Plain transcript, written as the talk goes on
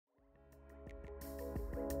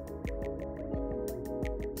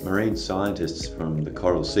Marine scientists from the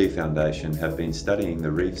Coral Sea Foundation have been studying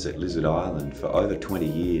the reefs at Lizard Island for over 20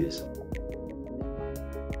 years.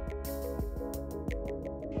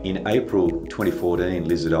 In April 2014,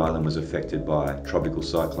 Lizard Island was affected by Tropical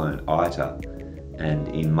Cyclone Ita, and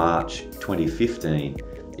in March 2015,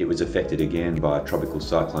 it was affected again by Tropical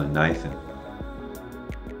Cyclone Nathan.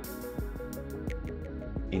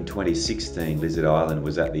 In 2016, Lizard Island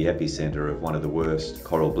was at the epicenter of one of the worst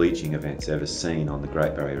coral bleaching events ever seen on the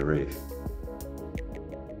Great Barrier Reef.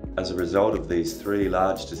 As a result of these three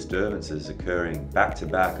large disturbances occurring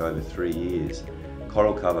back-to-back over 3 years,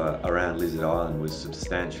 coral cover around Lizard Island was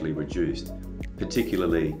substantially reduced,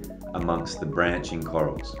 particularly amongst the branching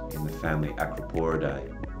corals in the family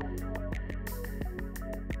Acroporidae.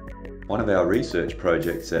 One of our research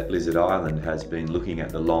projects at Lizard Island has been looking at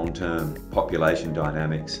the long-term population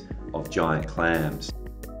dynamics of giant clams.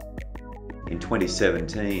 In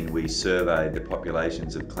 2017, we surveyed the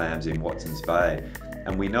populations of clams in Watson's Bay,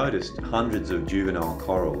 and we noticed hundreds of juvenile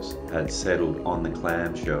corals had settled on the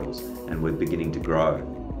clam shells and were beginning to grow.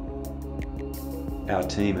 Our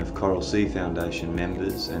team of Coral Sea Foundation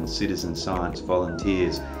members and citizen science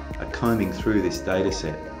volunteers are combing through this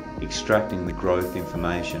dataset, extracting the growth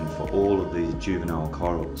information for all of these juvenile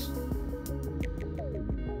corals.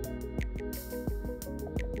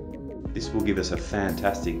 This will give us a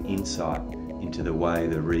fantastic insight into the way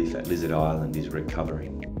the reef at Lizard Island is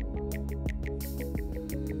recovering.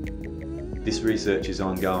 This research is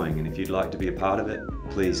ongoing, and if you'd like to be a part of it,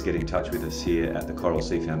 please get in touch with us here at the Coral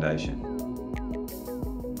Sea Foundation.